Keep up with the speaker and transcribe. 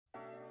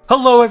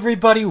Hello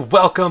everybody,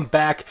 welcome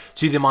back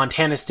to the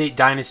Montana State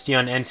Dynasty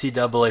on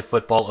NCAA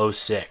Football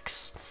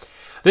 06.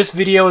 This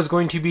video is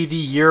going to be the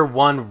year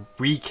one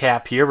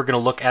recap here. We're going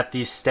to look at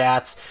these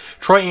stats.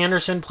 Troy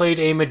Anderson played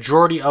a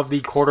majority of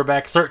the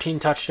quarterback, 13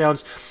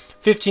 touchdowns,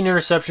 15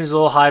 interceptions, a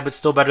little high, but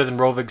still better than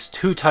Rovig's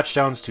 2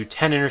 touchdowns to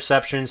 10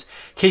 interceptions.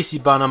 Casey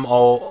Bunham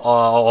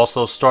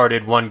also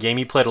started one game.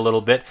 He played a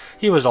little bit.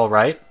 He was all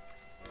right.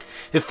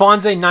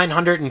 Ifanse,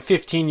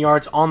 915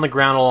 yards on the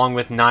ground along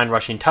with 9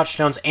 rushing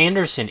touchdowns.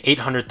 Anderson,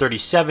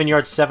 837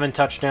 yards, 7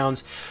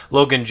 touchdowns.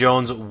 Logan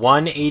Jones,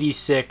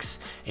 186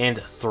 and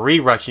 3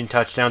 rushing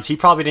touchdowns. He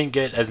probably didn't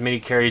get as many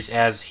carries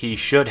as he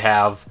should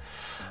have.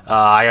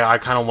 I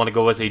kind of want to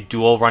go with a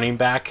dual running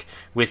back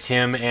with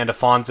him and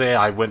Ifanse.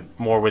 I went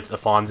more with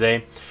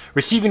Ifanse.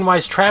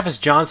 Receiving-wise, Travis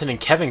Johnson and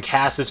Kevin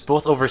Cassis,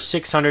 both over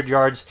 600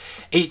 yards,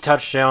 8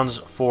 touchdowns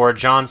for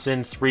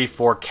Johnson, 3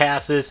 for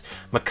Cassis.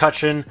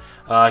 McCutcheon,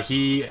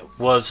 he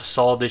was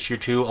solid this year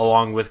too,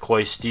 along with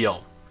Coy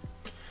Steele.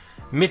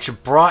 Mitch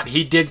Brott,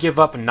 he did give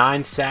up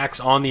 9 sacks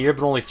on the year,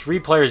 but only 3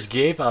 players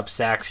gave up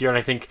sacks here, and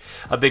I think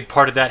a big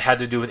part of that had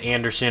to do with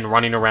Anderson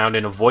running around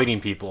and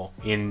avoiding people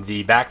in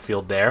the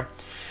backfield there.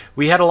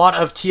 We had a lot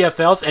of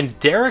TFLs, and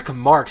Derek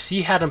Marks,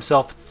 he had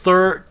himself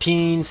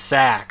 13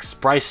 sacks.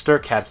 Bryce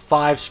Stirk had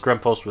 5,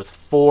 Scrimpost with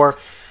 4,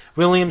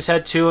 Williams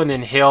had 2, and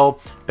then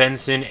Hill,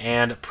 Benson,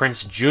 and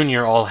Prince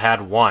Jr. all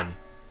had 1.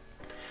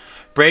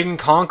 Braden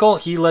Conkle,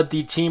 he led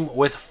the team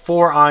with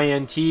 4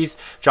 INTs.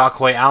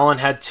 Jacquay Allen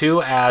had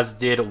 2, as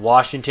did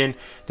Washington.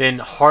 Then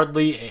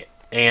Hardley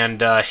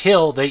and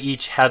Hill, they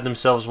each had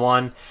themselves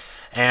 1.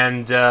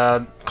 And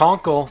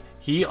Conkle,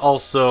 he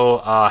also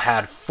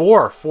had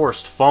 4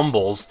 forced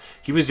fumbles.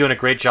 He was doing a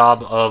great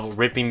job of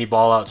ripping the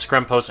ball out.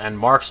 Scrimpost and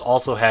Marks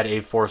also had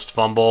a forced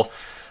fumble,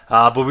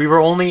 but we were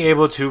only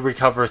able to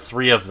recover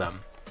 3 of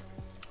them.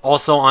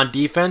 Also on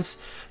defense,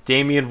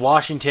 Damian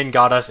Washington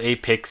got us a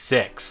pick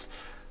 6.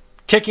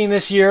 Kicking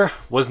this year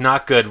was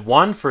not good.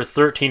 1 for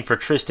 13 for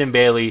Tristan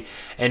Bailey,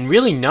 and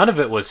really none of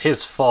it was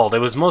his fault. It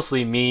was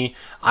mostly me.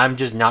 I'm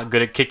just not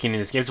good at kicking in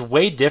this game. It's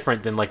way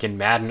different than like in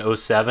Madden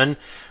 07,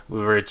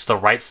 where it's the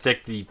right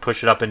stick that you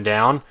push it up and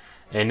down.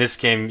 In this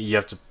game, you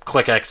have to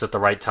click X at the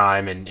right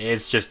time, and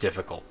it's just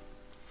difficult.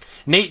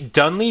 Nate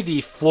Dunley,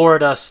 the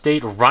Florida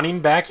State running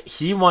back,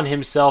 he won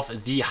himself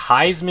the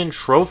Heisman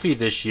Trophy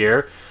this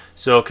year.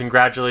 So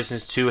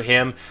congratulations to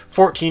him.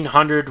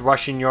 1,400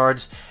 rushing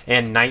yards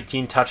and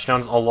 19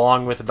 touchdowns,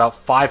 along with about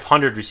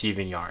 500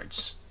 receiving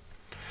yards.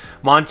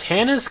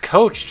 Montana's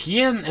coach,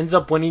 he ends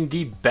up winning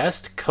the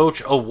Best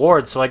Coach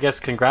Award, so I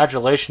guess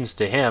congratulations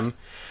to him.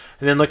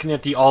 And then looking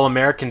at the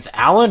All-Americans,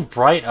 Alan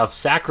Bright of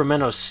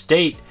Sacramento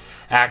State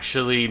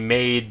actually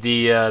made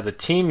the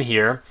team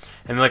here.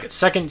 And look at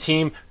second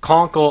team,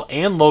 Conkle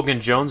and Logan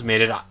Jones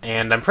made it,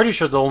 and I'm pretty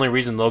sure the only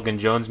reason Logan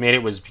Jones made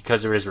it was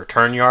because of his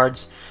return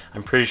yards.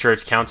 I'm pretty sure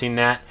it's counting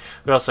that.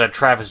 We also had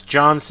Travis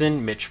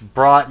Johnson, Mitch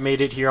Brott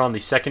made it here on the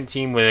second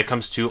team when it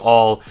comes to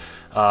all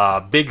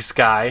Big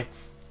Sky.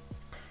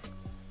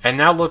 And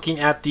now looking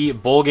at the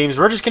bowl games,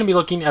 we're just going to be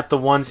looking at the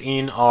ones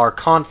in our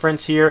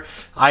conference here.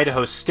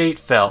 Idaho State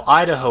fell,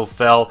 Idaho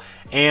fell,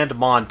 and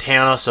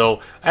Montana.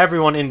 So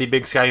everyone in the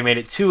Big Sky who made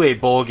it to a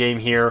bowl game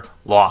here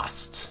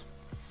lost.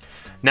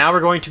 Now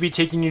we're going to be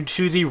taking you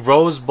to the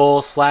Rose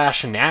Bowl /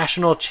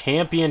 National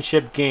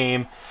Championship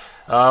game.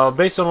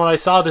 Based on what I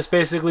saw, this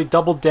basically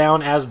doubled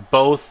down as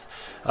both.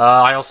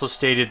 I also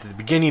stated at the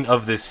beginning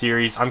of this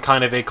series, I'm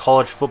kind of a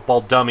college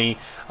football dummy.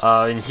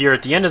 And here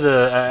at the end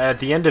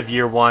of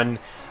year one,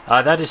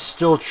 that is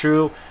still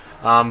true.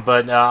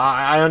 But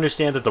I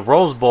understand that the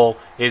Rose Bowl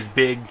is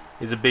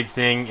a big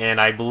thing,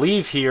 and I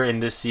believe here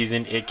in this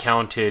season it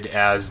counted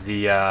as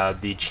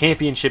the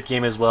championship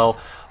game as well.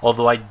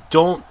 Although I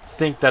don't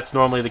think that's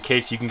normally the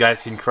case. You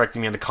guys can correct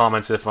me in the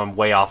comments if I'm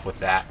way off with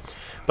that.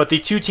 But the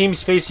 2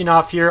 teams facing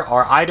off here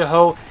are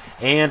Idaho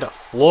and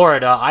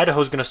Florida.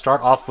 Idaho's going to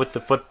start off with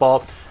the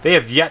football. They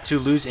have yet to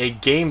lose a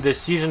game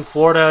this season.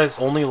 Florida has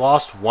only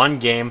lost 1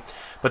 game,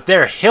 but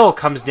their Hill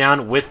comes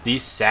down with the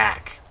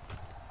sack.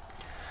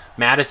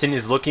 Madison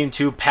is looking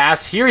to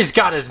pass. Here he's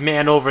got his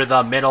man over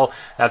the middle.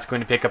 That's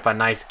going to pick up a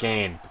nice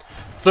gain.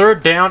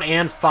 3rd down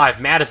and 5.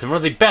 Madison, one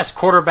of the best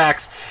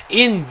quarterbacks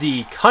in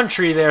the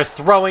country there,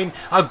 throwing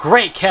a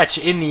great catch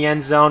in the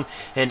end zone.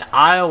 And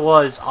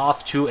Iowa's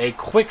off to a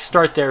quick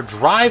start there,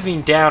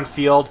 driving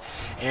downfield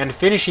and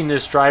finishing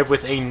this drive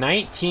with a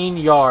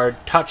 19-yard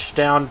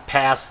touchdown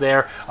pass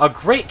there. A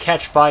great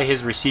catch by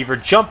his receiver,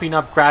 jumping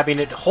up, grabbing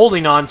it,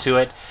 holding on to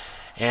it,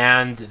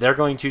 and they're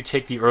going to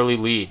take the early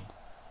lead.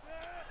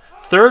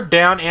 3rd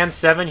down and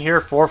 7 here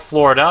for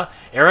Florida.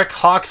 Eric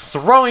Hawk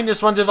throwing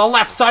this one to the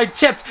left side,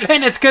 tipped,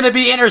 and it's going to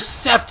be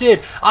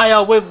intercepted.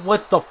 Iowa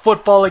with the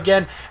football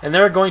again, and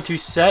they're going to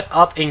set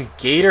up in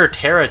Gator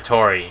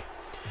territory.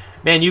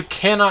 Man, you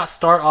cannot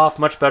start off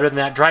much better than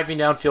that. Driving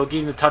downfield,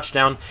 getting the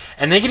touchdown,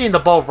 and then getting the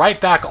ball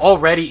right back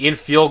already in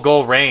field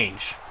goal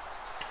range.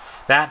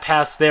 That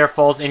pass there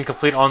falls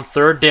incomplete on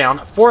 3rd down.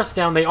 4th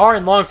down, they are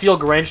in long field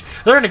goal range.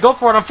 They're going to go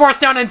for it on 4th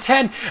down and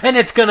 10, and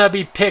it's going to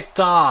be picked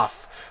off.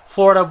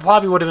 Florida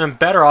probably would have been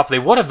better off. They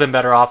would have been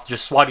better off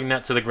just swatting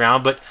that to the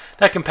ground, but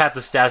that can pat the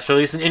stats. At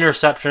least an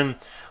interception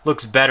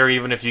looks better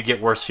even if you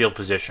get worse field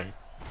position.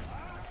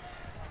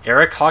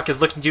 Eric Hawk is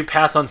looking to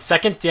pass on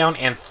 2nd down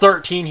and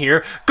 13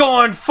 here.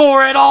 Going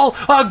for it all.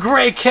 A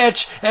great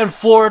catch. And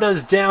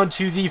Florida's down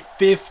to the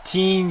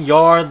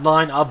 15-yard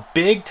line. A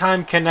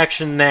big-time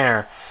connection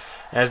there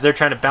as they're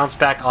trying to bounce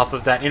back off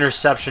of that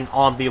interception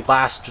on the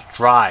last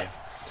drive.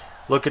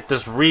 Look at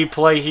this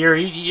replay here.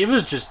 It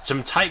was just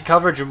some tight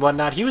coverage and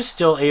whatnot. He was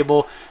still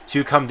able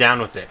to come down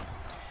with it.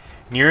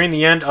 Nearing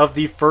the end of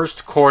the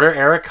first quarter,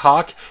 Eric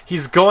Hawk,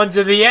 he's going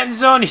to the end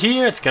zone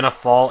here. It's going to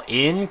fall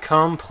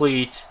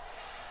incomplete.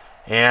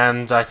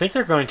 And I think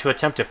they're going to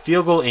attempt a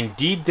field goal.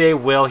 Indeed, they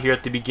will here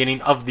at the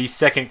beginning of the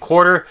second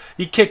quarter.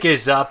 The kick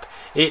is up.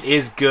 It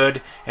is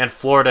good. And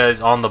Florida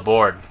is on the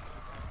board.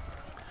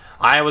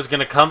 Iowa's going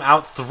to come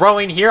out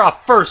throwing here. A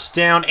 1st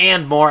down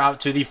and more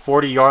out to the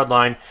 40-yard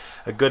line.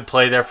 A good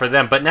play there for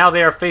them. But now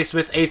they are faced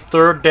with a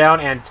 3rd down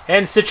and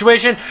 10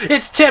 situation.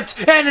 It's tipped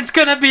and it's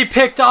going to be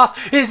picked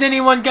off. Is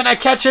anyone going to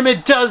catch him?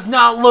 It does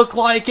not look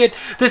like it.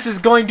 This is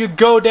going to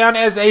go down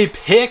as a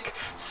pick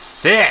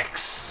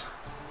 6.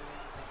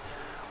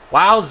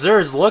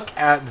 Wowzers, look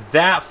at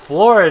that.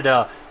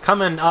 Florida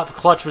coming up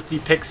clutch with the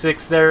pick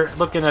 6 there.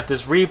 Looking at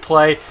this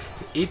replay,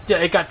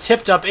 it got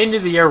tipped up into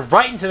the air,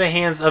 right into the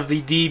hands of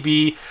the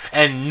DB,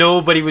 and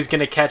nobody was going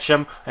to catch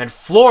him. And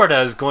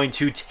Florida is going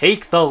to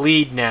take the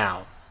lead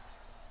now.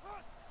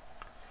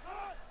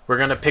 We're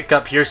going to pick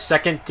up here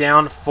 2nd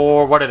down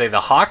for, what are they,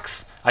 the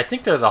Hawks? I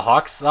think they're the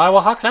Hawks. Iowa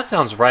Hawks, that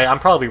sounds right. I'm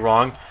probably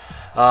wrong.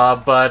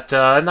 But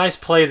a nice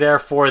play there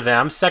for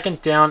them.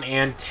 2nd down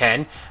and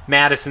 10.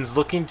 Madison's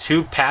looking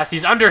to pass.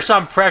 He's under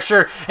some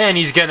pressure, and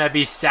he's going to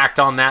be sacked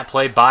on that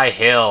play by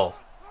Hill.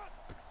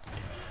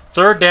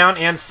 3rd down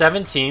and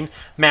 17.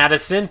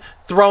 Madison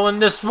throwing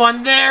this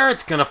one there.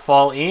 It's going to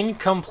fall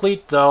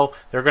incomplete, though.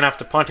 They're going to have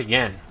to punt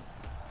again.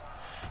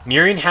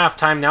 Nearing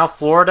halftime now,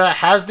 Florida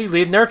has the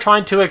lead, and they're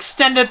trying to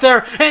extend it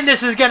there, and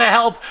this is going to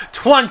help.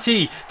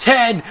 20,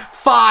 10,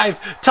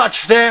 5,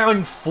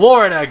 touchdown,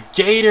 Florida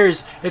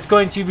Gators. It's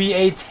going to be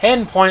a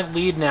 10-point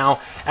lead now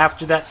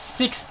after that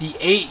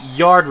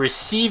 68-yard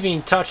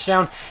receiving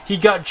touchdown. He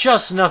got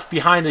just enough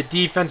behind the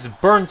defense,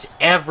 burnt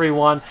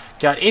everyone,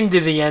 got into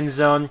the end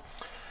zone,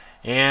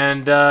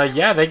 and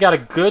yeah, they got a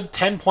good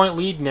 10-point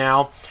lead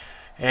now,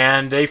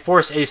 and they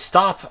force a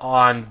stop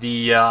on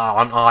the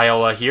on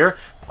Iowa here.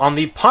 On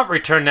the punt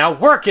return now,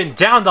 working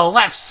down the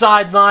left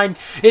sideline.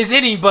 Is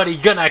anybody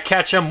gonna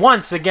catch him?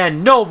 Once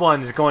again, no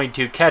one's going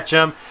to catch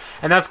him.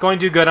 And that's going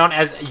to go down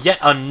as yet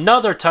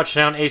another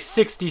touchdown, a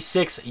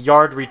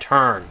 66-yard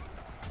return.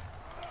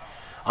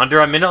 Under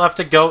a minute left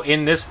to go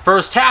in this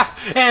first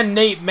half, and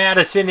Nate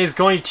Madison is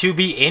going to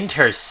be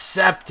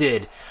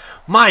intercepted.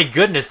 My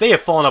goodness, they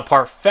have fallen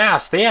apart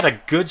fast. They had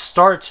a good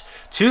start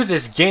to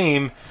this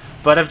game,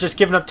 but have just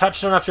given up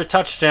touchdown after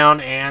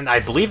touchdown, and I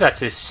believe that's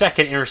his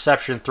 2nd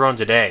interception thrown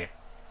today.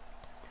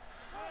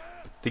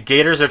 The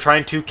Gators are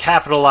trying to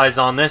capitalize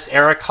on this.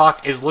 Eric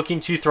Hawk is looking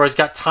to throw. He's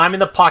got time in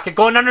the pocket,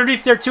 going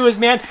underneath there to his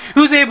man,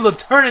 who's able to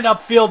turn it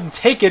upfield and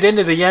take it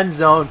into the end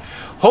zone.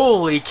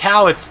 Holy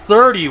cow, it's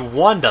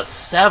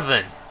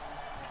 31-7.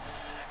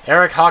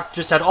 Eric Hawk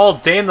just had all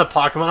day in the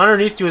pocket, went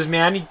underneath to his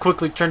man. He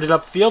quickly turned it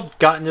upfield,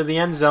 got into the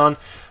end zone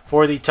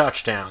for the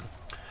touchdown.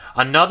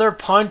 Another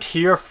punt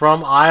here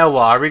from Iowa.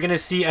 Are we going to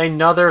see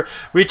another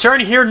return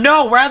here?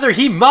 No, rather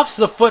he muffs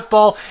the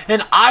football,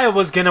 and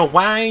Iowa's going to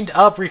wind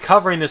up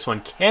recovering this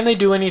one. Can they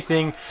do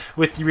anything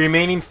with the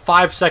remaining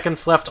 5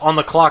 seconds left on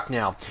the clock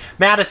now?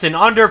 Madison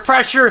under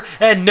pressure,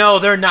 and no,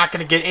 they're not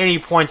going to get any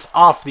points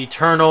off the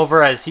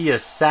turnover as he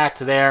is sacked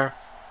there.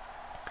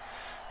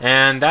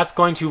 And that's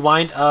going to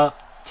wind up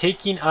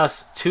taking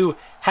us to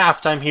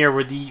halftime here,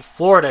 where the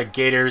Florida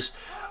Gators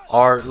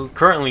are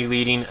currently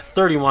leading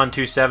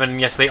 31-7.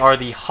 Yes, they are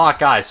the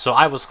Hawkeyes, so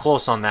I was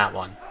close on that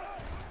one.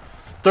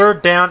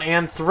 3rd down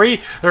and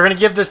 3. They're going to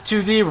give this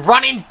to the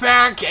running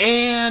back,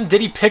 and did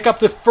he pick up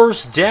the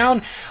 1st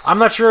down? I'm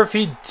not sure if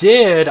he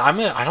did.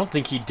 I don't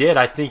think he did.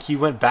 I think he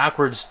went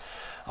backwards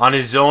on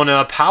his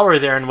own power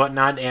there and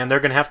whatnot, and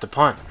they're going to have to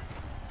punt.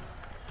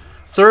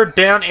 3rd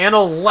down and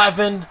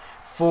 11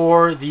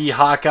 for the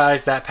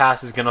Hawkeyes. That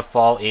pass is going to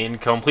fall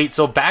incomplete.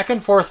 So back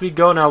and forth we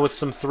go now with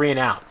some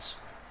 3-and-outs.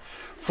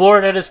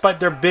 Florida, despite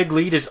their big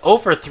lead, is 0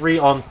 for 3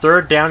 on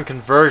 3rd down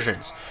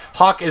conversions.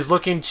 Hawk is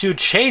looking to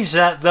change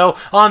that, though,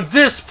 on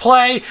this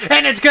play,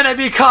 and it's going to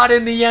be caught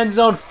in the end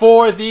zone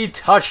for the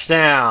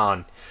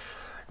touchdown.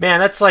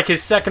 Man, that's like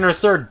his 2nd or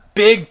 3rd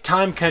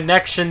big-time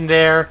connection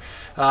there.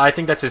 I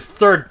think that's his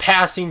 3rd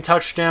passing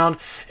touchdown.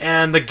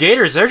 And the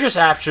Gators, they're just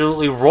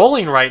absolutely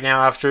rolling right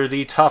now after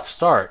the tough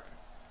start.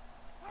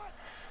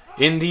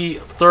 In the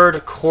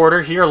 3rd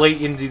quarter here,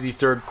 late into the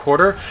 3rd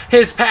quarter,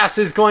 his pass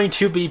is going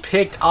to be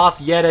picked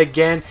off yet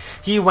again.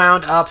 He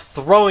wound up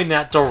throwing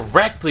that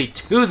directly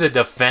to the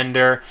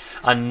defender.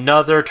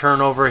 Another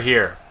turnover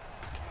here.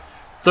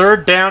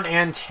 3rd down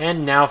and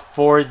 10 now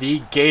for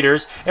the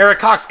Gators. Eric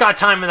Hawk's got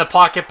time in the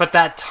pocket, but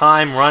that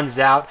time runs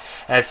out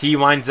as he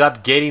winds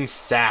up getting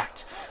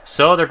sacked.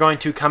 So they're going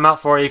to come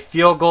out for a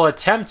field goal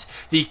attempt.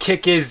 The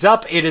kick is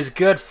up. It is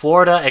good.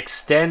 Florida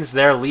extends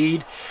their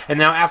lead. And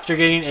now after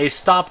getting a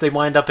stop, they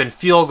wind up in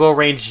field goal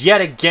range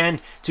yet again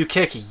to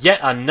kick yet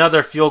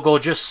another field goal.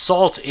 Just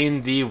salt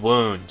in the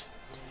wound.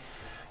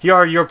 Here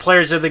are your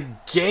players of the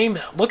game.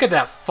 Look at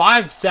that.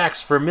 5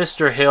 sacks for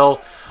Mr.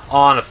 Hill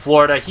on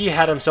Florida. He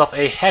had himself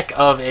a heck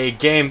of a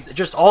game.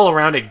 Just all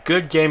around a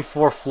good game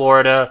for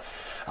Florida.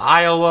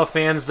 Iowa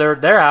fans,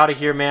 they're out of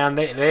here, man.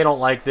 They don't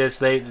like this.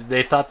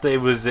 They thought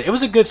it was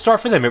a good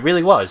start for them. It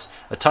really was.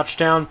 A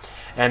touchdown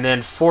and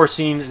then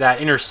forcing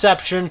that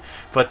interception.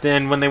 But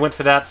then when they went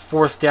for that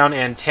 4th down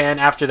and 10,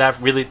 after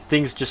that, really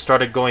things just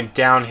started going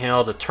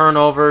downhill. The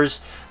turnovers,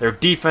 their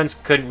defense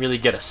couldn't really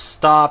get a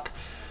stop.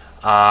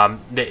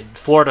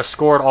 Florida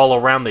scored all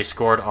around. They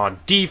scored on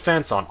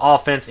defense, on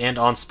offense, and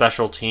on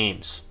special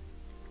teams.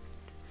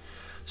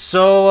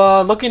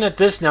 So looking at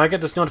this now, I get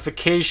this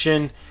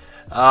notification.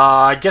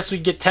 I guess we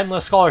get 10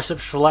 less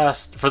scholarships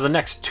for the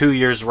next 2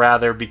 years,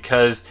 rather,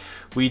 because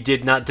we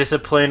did not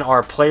discipline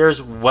our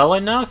players well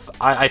enough.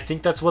 I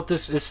think that's what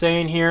this is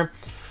saying here.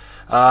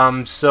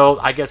 So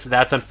I guess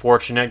that's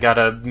unfortunate.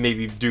 Gotta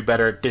maybe do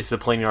better at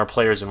disciplining our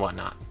players and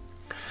whatnot.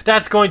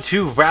 That's going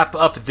to wrap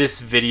up this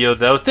video,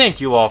 though.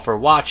 Thank you all for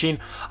watching.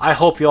 I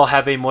hope you all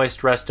have a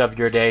moist rest of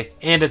your day.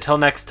 And until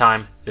next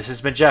time, this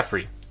has been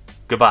Jeffrey.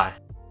 Goodbye.